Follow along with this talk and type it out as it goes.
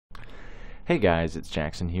Hey guys, it's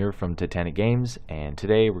Jackson here from Titanic Games, and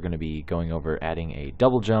today we're going to be going over adding a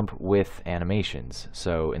double jump with animations.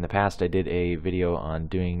 So in the past I did a video on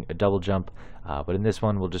doing a double jump, but in this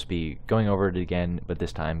one we'll just be going over it again, but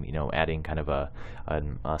this time, adding kind of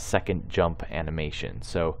a second jump animation.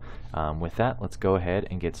 So with that, let's go ahead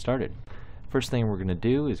and get started. First thing we're going to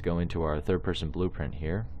do is go into our third-person blueprint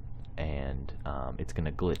here, and it's going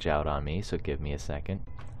to glitch out on me, so give me a second.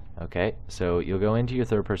 Okay, so you'll go into your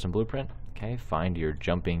third-person blueprint. Okay, find your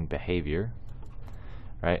jumping behavior,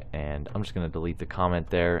 right? And I'm just going to delete the comment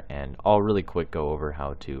there, and I'll really quick go over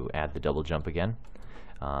how to add the double jump again.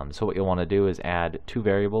 So what you'll want to do is add two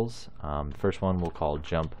variables. The first one we'll call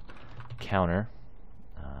jump counter.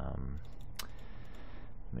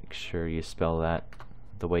 Make sure you spell that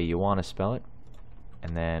the way you want to spell it.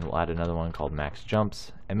 And then we'll add another one called max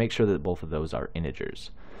jumps, and make sure that both of those are integers.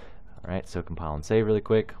 Alright, so compile and save really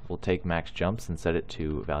quick. We'll take max jumps and set it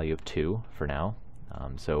to a value of 2 for now.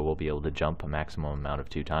 So we'll be able to jump a maximum amount of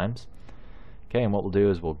 2 times. Okay, and what we'll do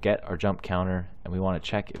is we'll get our jump counter, and we want to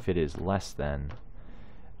check if it is less than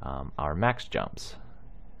our max jumps.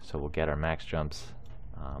 So we'll get our max jumps,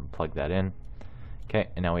 plug that in. Okay,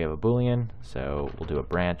 and now we have a boolean, so we'll do a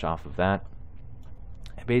branch off of that.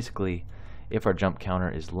 And basically, if our jump counter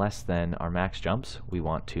is less than our max jumps, we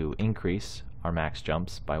want to increase our max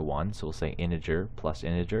jumps by 1, so we'll say integer plus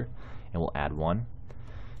integer, and we'll add 1.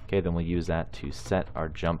 Okay, then we'll use that to set our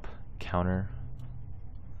jump counter.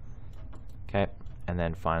 Okay, and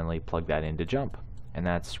then finally plug that into jump, and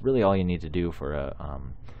that's really all you need to do for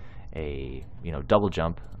a double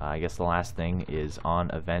jump. I guess the last thing is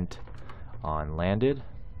on event on landed.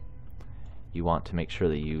 You want to make sure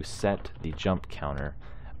that you set the jump counter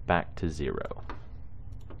back to 0.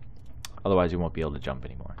 Otherwise, you won't be able to jump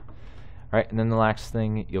anymore. Alright, and then the last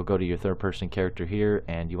thing, you'll go to your third-person character here,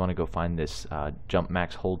 and you want to go find this jump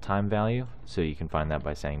max hold time value. So you can find that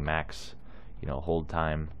by saying max, hold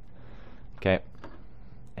time. Okay,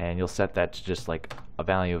 and you'll set that to just like a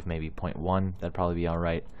value of maybe 0.1. That'd probably be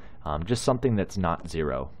alright. Just something that's not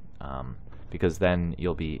 0, because then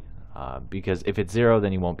you'll be because if it's 0,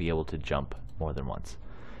 then you won't be able to jump more than once.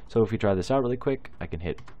 So if we try this out really quick, I can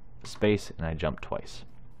hit space and I jump twice.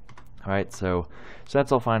 Alright, so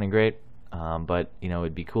that's all fine and great. But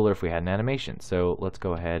it'd be cooler if we had an animation, so let's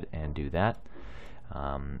go ahead and do that.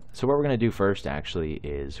 So what we're going to do first actually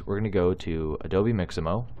is we're going to go to Adobe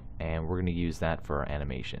Mixamo, and we're going to use that for our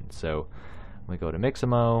animation. So we go to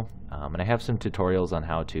Mixamo, and I have some tutorials on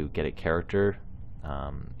how to get a character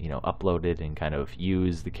uploaded and kind of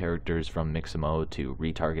use the characters from Mixamo to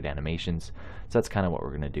retarget animations. So that's kind of what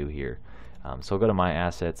we're going to do here. So I'll go to my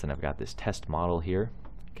assets, and I've got this test model here.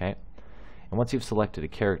 Okay. And once you've selected a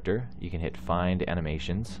character, you can hit Find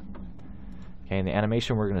Animations. Okay, and the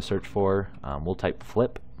animation we're going to search for, we'll type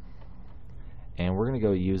flip, and we're going to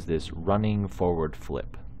go use this running forward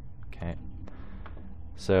flip. Okay,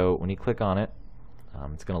 so when you click on it,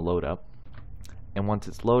 it's going to load up, and once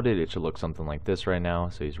it's loaded, it should look something like this right now.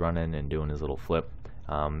 So he's running and doing his little flip,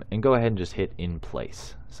 and go ahead and just hit in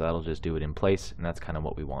place. So that'll just do it in place, and that's kind of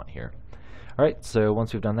what we want here. Alright, so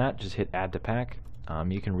once we've done that, just hit Add to Pack.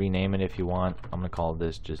 You can rename it if you want. I'm going to call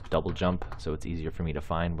this just double jump, so it's easier for me to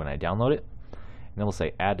find when I download it. And then we'll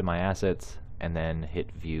say add to my assets, and then hit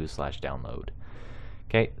view/download.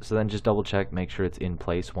 Okay, so then just double check, make sure it's in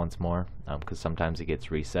place once more, because sometimes it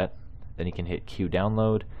gets reset. Then you can hit Q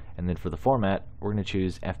download, and then for the format, we're going to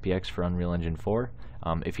choose FBX for Unreal Engine 4.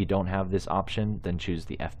 If you don't have this option, then choose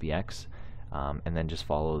the FBX, and then just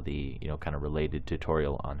follow the kind of related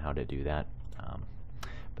tutorial on how to do that.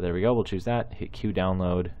 But there we go, we'll choose that, hit Q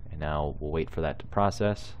download, and now we'll wait for that to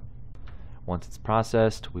process. Once it's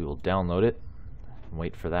processed, we will download it and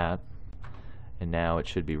wait for that. And now it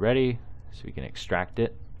should be ready, so we can extract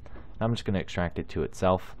it. I'm just going to extract it to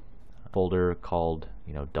itself, a folder called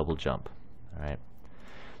double jump. Alright,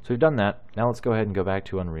 so we've done that. Now let's go ahead and go back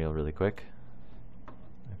to Unreal really quick.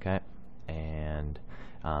 Okay, and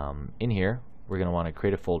in here we're going to want to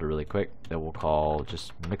create a folder really quick that we'll call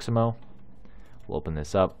just Mixamo. We'll open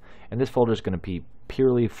this up, and this folder is going to be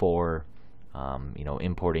purely for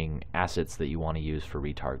importing assets that you want to use for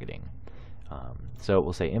retargeting. So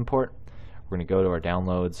we'll say import. We're going to go to our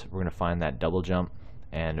downloads. We're going to find that double jump,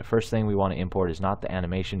 and the first thing we want to import is not the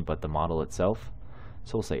animation but the model itself.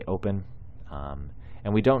 So we'll say open,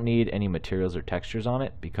 and we don't need any materials or textures on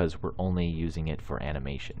it because we're only using it for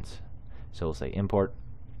animations. So we'll say import.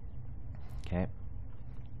 Okay,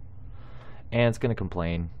 and it's going to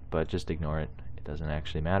complain, but just ignore it. It doesn't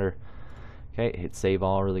actually matter. Okay, hit save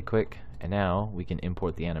all really quick, and now we can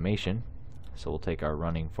import the animation. So we'll take our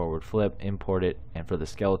running forward flip, import it, and for the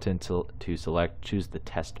skeleton to select, choose the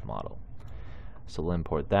test model. So we'll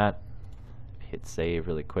import that, hit save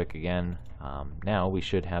really quick again. Now we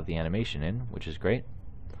should have the animation in, which is great.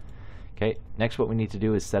 Okay, next what we need to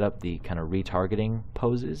do is set up the kind of retargeting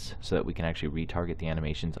poses so that we can actually retarget the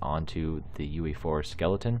animations onto the UE4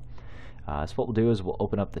 skeleton. So what we'll do is we'll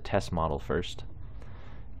open up the test model first.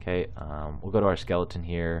 Okay, we'll go to our skeleton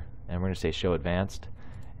here, and we're going to say show advanced.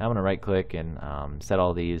 And I'm going to right click and set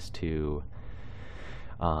all these to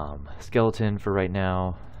skeleton for right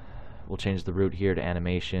now. We'll change the root here to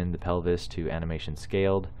animation, the pelvis to animation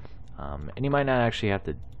scaled. And you might not actually have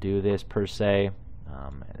to do this per se.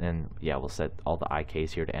 And then, yeah, we'll set all the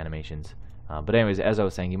IKs here to animations. But anyways, as I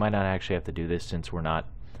was saying, you might not actually have to do this since we're not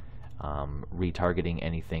retargeting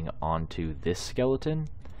anything onto this skeleton.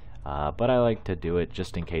 But I like to do it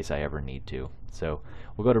just in case I ever need to. So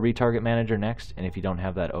we'll go to Retarget Manager next, and if you don't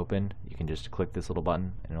have that open, you can just click this little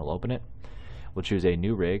button and it'll open it. We'll choose a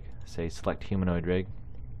new rig, say select humanoid rig,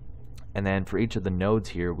 and then for each of the nodes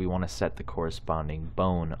here, we want to set the corresponding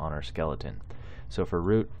bone on our skeleton. So for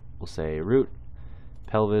root, we'll say root.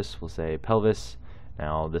 Pelvis, we'll say pelvis.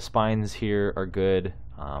 Now the spines here are good.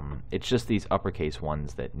 It's just these uppercase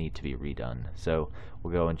ones that need to be redone. So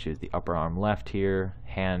we'll go and choose the upper arm left here.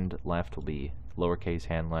 Hand left will be lowercase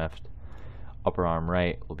hand left. Upper arm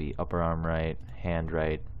right will be upper arm right. Hand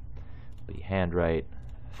right will be hand right.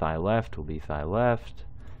 Thigh left will be thigh left.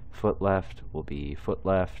 Foot left will be foot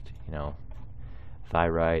left. You know, thigh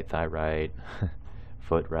right, foot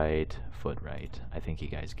right, foot right. I think you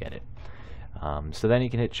guys get it. So then you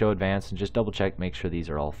can hit show advanced and just double check, make sure these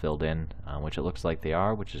are all filled in, which it looks like they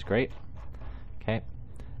are, which is great. Okay,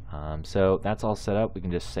 so that's all set up. We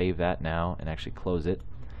can just save that now and actually close it.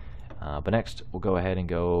 But next we'll go ahead and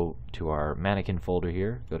go to our mannequin folder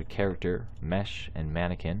here, go to character, mesh, and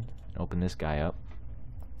mannequin, and open this guy up.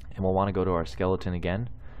 And we'll want to go to our skeleton again,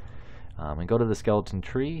 and go to the skeleton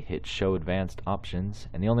tree, hit show advanced options,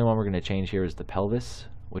 and the only one we're going to change here is the pelvis,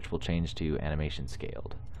 which will change to animation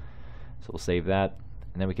scaled. So we'll save that,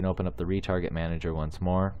 and then we can open up the retarget manager once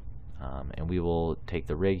more, and we will take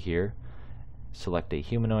the rig here, select a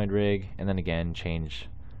humanoid rig, and then again change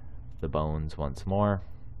the bones once more.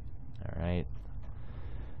 Alright,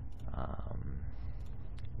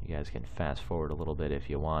 you guys can fast forward a little bit if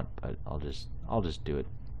you want, but I'll just do it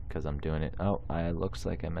because I'm doing it. Oh, it looks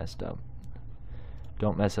like I messed up.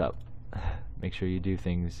 Don't mess up. Make sure you do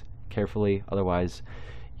things carefully, otherwise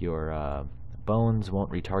your bones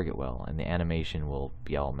won't retarget well and the animation will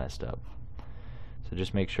be all messed up. So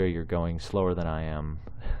just make sure you're going slower than I am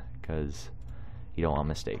because you don't want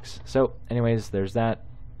mistakes. So anyways, there's that.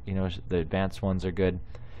 You know, the advanced ones are good.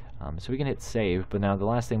 So we can hit save, but now the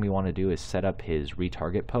last thing we want to do is set up his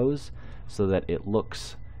retarget pose so that it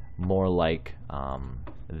looks more like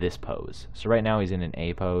this pose. So right now he's in an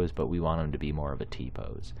A pose, but we want him to be more of a T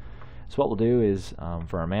pose. So what we'll do is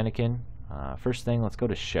for our mannequin, first thing, let's go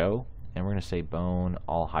to show, and we're going to say bone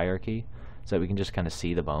all hierarchy so that we can just kind of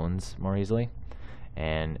see the bones more easily.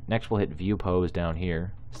 And next we'll hit view pose down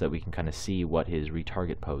here so that we can kind of see what his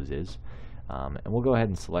retarget pose is. And we'll go ahead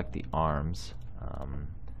and select the arms,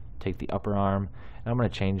 take the upper arm, and I'm going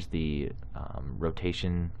to change the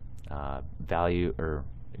rotation value or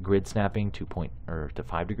grid snapping to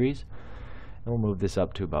 5 degrees, and we'll move this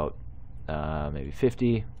up to about maybe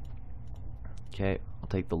 50. Okay, I'll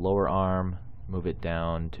take the lower arm, move it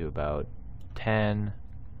down to about 10,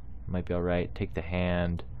 might be alright. Take the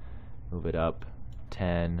hand, move it up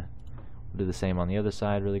 10. We'll do the same on the other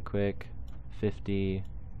side really quick. 50.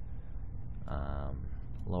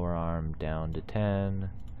 Lower arm down to 10,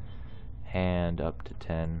 hand up to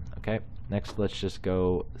 10. Okay, next let's just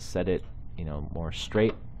go set it, you know, more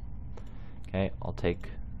straight. Okay, I'll take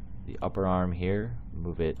the upper arm here,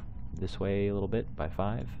 move it this way a little bit by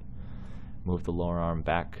 5, move the lower arm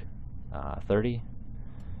back 30,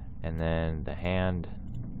 and then the hand,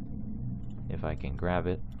 if I can grab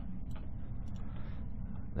it,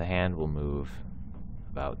 the hand will move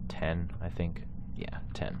about 10, I think. Yeah,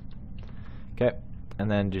 10. Okay,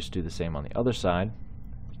 and then just do the same on the other side.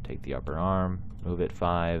 Take the upper arm, move it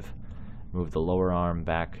 5, move the lower arm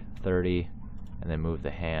back 30, and then move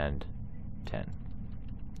the hand 10.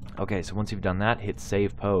 Okay, so once you've done that, hit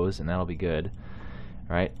save pose, and that'll be good.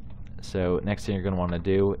 Alright, so next thing you're going to want to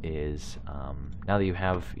do is, now that you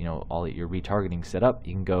have, you know, all your retargeting set up,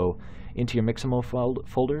 you can go into your Mixamo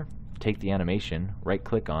folder, take the animation, right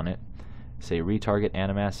click on it, say retarget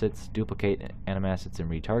animassets, duplicate animassets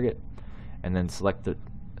and retarget, and then select the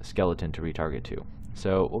skeleton to retarget to.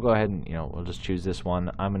 So we'll go ahead and, you know, we'll just choose this one.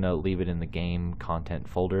 I'm going to leave it in the game content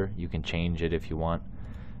folder. You can change it if you want.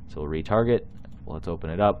 So we'll retarget. Let's open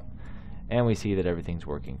it up, and we see that everything's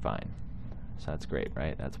working fine. So that's great,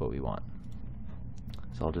 right? That's what we want.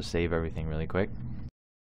 So I'll just save everything really quick.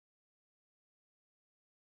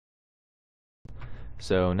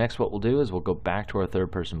 So next what we'll do is we'll go back to our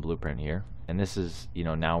third person blueprint here, and this is, you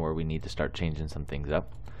know, now where we need to start changing some things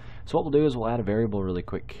up. So what we'll do is we'll add a variable really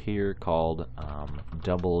quick here called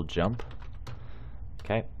double jump.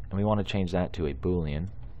 Okay, and we want to change that to a boolean.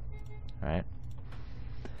 Alright,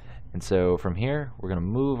 and so from here we're going to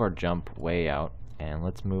move our jump way out, and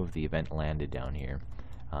let's move the event landed down here.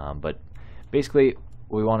 But basically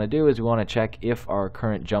what we want to do is we want to check if our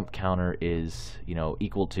current jump counter is, you know,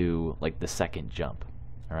 equal to like the second jump.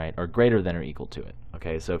 Alright, or greater than or equal to it.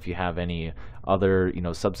 Okay, so if you have any other, you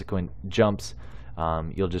know, subsequent jumps,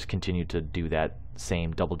 you'll just continue to do that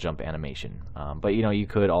same double jump animation. But you know, you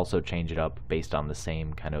could also change it up based on the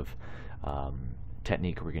same kind of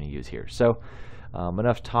technique we're going to use here. So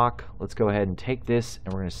enough talk, let's go ahead and take this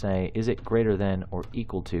and we're going to say, is it greater than or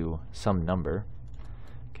equal to some number?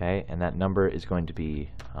 Okay, and that number is going to be,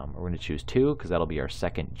 we're going to choose 2 because that'll be our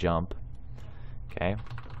second jump. Okay,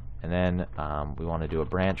 and then we want to do a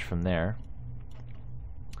branch from there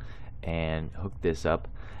and hook this up.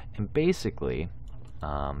 And basically,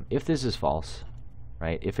 if this is false,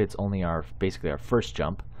 right, if it's only our basically our first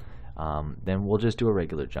jump, then we'll just do a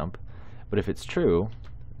regular jump. But if it's true,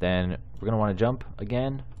 then we're going to want to jump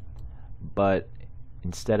again, but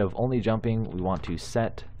instead of only jumping, we want to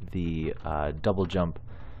set the double jump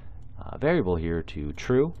variable here to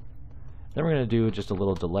true. Then we're going to do just a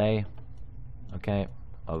little delay, okay,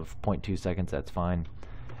 of 0.2 seconds, that's fine.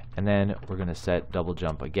 And then we're going to set double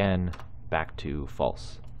jump again back to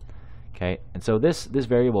false. Okay, and so this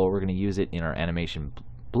variable, we're going to use it in our animation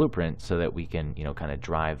blueprint so that we can, you know, kind of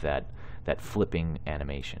drive that flipping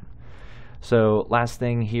animation. So last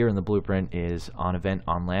thing here in the blueprint is on event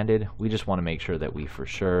on landed, we just want to make sure that we for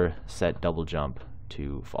sure set double jump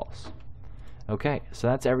to false. Okay, so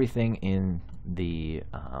that's everything in the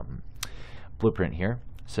blueprint here.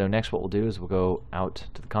 So next what we'll do is we'll go out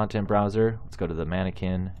to the content browser, let's go to the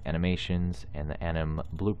mannequin, animations, and the anim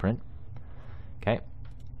blueprint. Okay,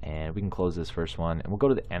 and we can close this first one, and we'll go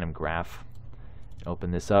to the anim graph,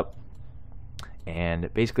 open this up,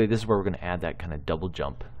 and basically this is where we're going to add that kind of double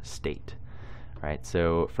jump state. Alright,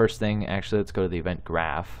 so first thing, actually let's go to the event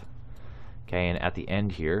graph. Okay, and at the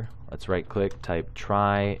end here, let's right click, type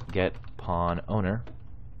try get pawn owner.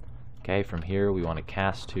 Okay, from here we want to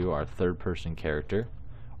cast to our third person character,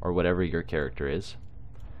 or whatever your character is.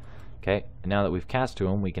 Okay, and now that we've cast to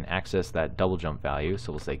him, we can access that double jump value,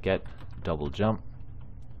 so we'll say get double jump.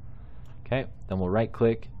 Okay, then we'll right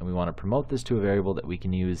click and we want to promote this to a variable that we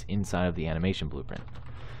can use inside of the animation blueprint.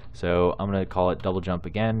 So I'm going to call it double jump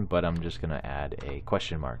again, but I'm just going to add a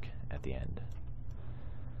question mark at the end.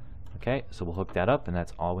 Okay, so we'll hook that up, and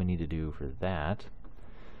that's all we need to do for that.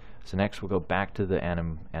 So next we'll go back to the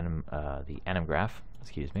anim graph,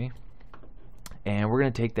 excuse me, and we're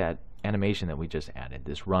going to take that animation that we just added,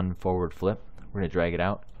 this run forward flip, we're going to drag it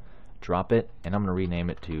out, drop it, and I'm going to rename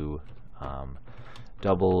it to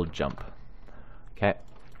double jump. Okay,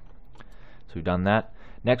 so we've done that.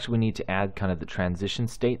 Next we need to add kind of the transition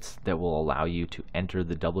states that will allow you to enter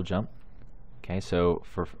the double jump. Okay, so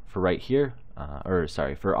for right here,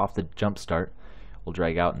 for off the jump start, we'll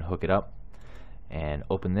drag out and hook it up and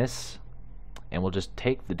open this, and we'll just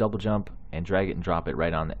take the double jump and drag it and drop it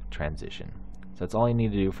right on the transition. So that's all you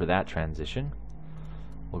need to do for that transition.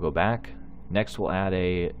 We'll go back. Next we'll add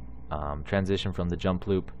a transition from the jump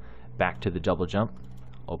loop back to the double jump.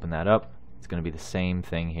 Open that up. It's going to be the same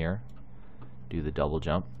thing here. Do the double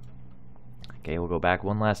jump. Okay, we'll go back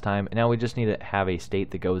one last time, and now we just need to have a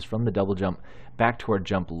state that goes from the double jump back to our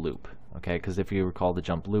jump loop. Okay, because if you recall, the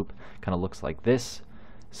jump loop kind of looks like this,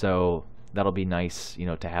 so that'll be nice, you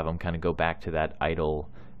know, to have him kind of go back to that idle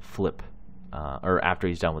flip, or after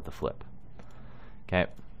he's done with the flip. Okay,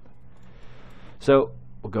 so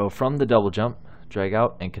we'll go from the double jump, drag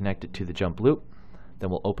out and connect it to the jump loop. Then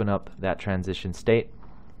we'll open up that transition state.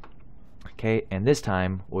 Okay, and this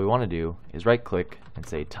time what we want to do is right click and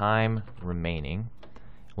say time remaining.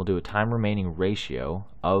 We'll do a time remaining ratio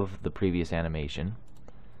of the previous animation.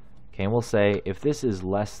 Okay, and we'll say if this is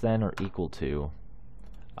less than or equal to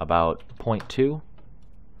about 0.2,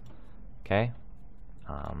 okay,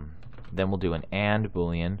 then we'll do an AND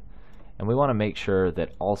boolean, and we want to make sure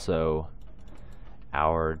that also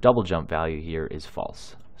our double jump value here is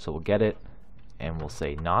false. So we'll get it and we'll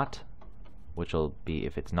say not, which will be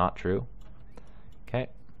if it's not true. Okay,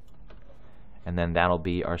 and then that'll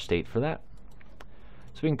be our state for that.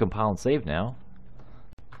 So we can compile and save now,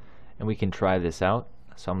 and we can try this out.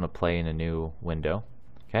 So I'm going to play in a new window.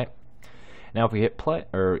 Okay, now if we hit play,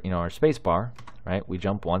 or our space bar, right, we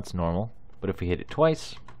jump once normal, but if we hit it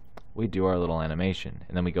twice, we do our little animation,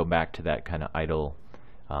 and then we go back to that kind of idle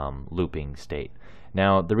looping state.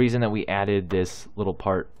 Now, the reason that we added this little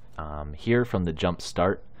part here from the jump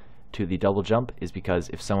start to the double jump is because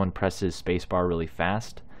if someone presses spacebar really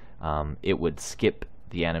fast, it would skip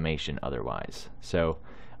the animation otherwise. So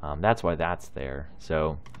that's why that's there.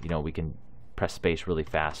 So, you know, we can press space really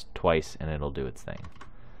fast twice and it'll do its thing.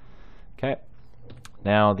 Okay.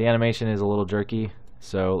 Now, the animation is a little jerky,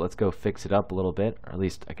 so let's go fix it up a little bit, or at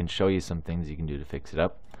least I can show you some things you can do to fix it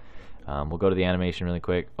up. We'll go to the animation really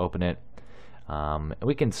quick, open it, and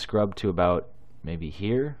we can scrub to about maybe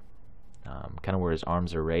here, kind of where his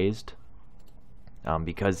arms are raised,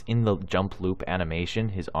 because in the jump loop animation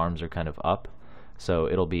his arms are kind of up, so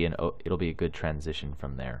it'll be a good transition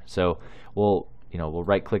from there. So we'll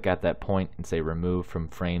right click at that point and say remove from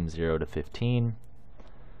frame 0 to 15.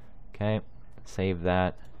 Okay, save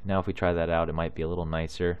that. Now if we try that out, it might be a little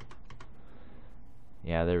nicer.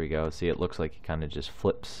 Yeah, there we go. See, it looks like it kind of just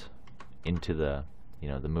flips into the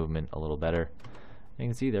the movement a little better. You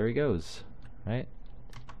can see there he goes, right?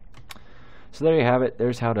 So there you have it.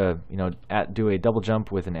 There's how to do a double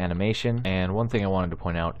jump with an animation. And one thing I wanted to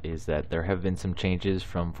point out is that there have been some changes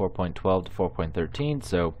from 4.12 to 4.13.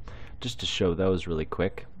 So just to show those really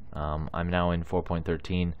quick, I'm now in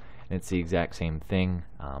 4.13 and it's the exact same thing.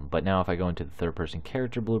 But now if I go into the third person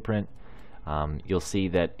character blueprint, you'll see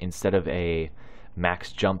that instead of a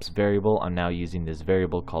max jumps variable, I'm now using this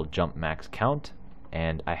variable called jump max count,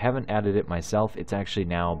 and I haven't added it myself. It's actually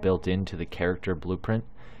now built into the character blueprint.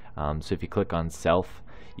 So if you click on self,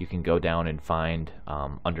 you can go down and find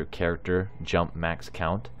under character jump max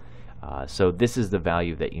count. So this is the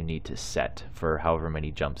value that you need to set for however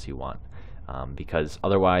many jumps you want, because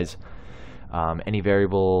otherwise any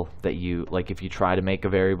variable that you like, if you try to make a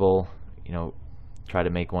variable, try to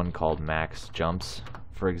make one called max jumps,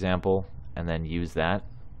 for example, and then use that,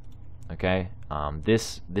 okay,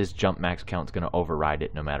 this jump max count is going to override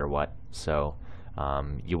it no matter what, so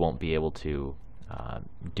you won't be able to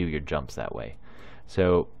do your jumps that way.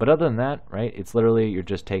 So, but other than that, right, it's literally you're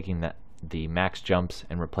just taking the max jumps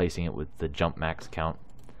and replacing it with the jump max count,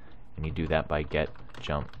 and you do that by get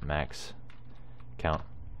jump max count.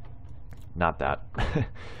 Not that.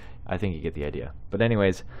 I think you get the idea. But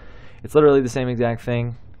anyways, it's literally the same exact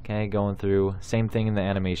thing. Okay, going through, same thing in the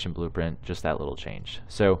animation blueprint, just that little change.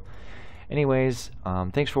 So anyways,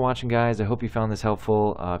 thanks for watching, guys. I hope you found this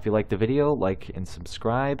helpful. If you liked the video, like and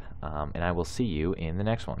subscribe, and I will see you in the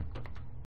next one.